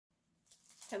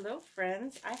Hello,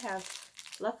 friends. I have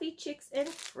fluffy chicks and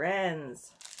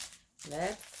friends.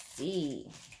 Let's see.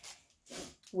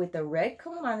 With a red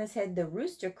comb on his head, the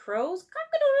rooster crows,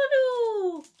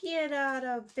 cock-a-doodle-doo, get out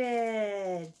of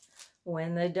bed.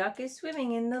 When the duck is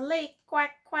swimming in the lake,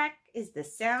 quack, quack, is the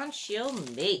sound she'll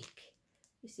make.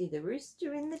 You see the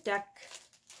rooster and the duck.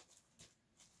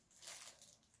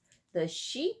 The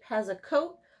sheep has a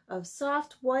coat of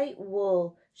soft white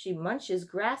wool. She munches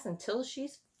grass until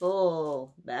she's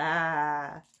full.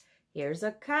 Bah! Here's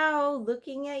a cow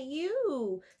looking at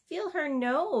you. Feel her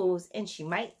nose and she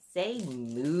might say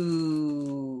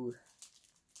moo.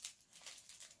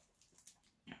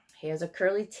 Here's a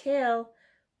curly tail.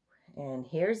 And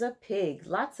here's a pig.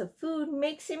 Lots of food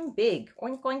makes him big.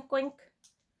 Oink, oink, oink.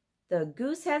 The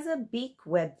goose has a beak,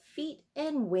 webbed feet,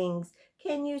 and wings.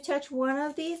 Can you touch one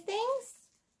of these things?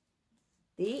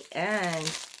 The end.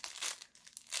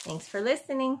 Thanks for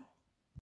listening.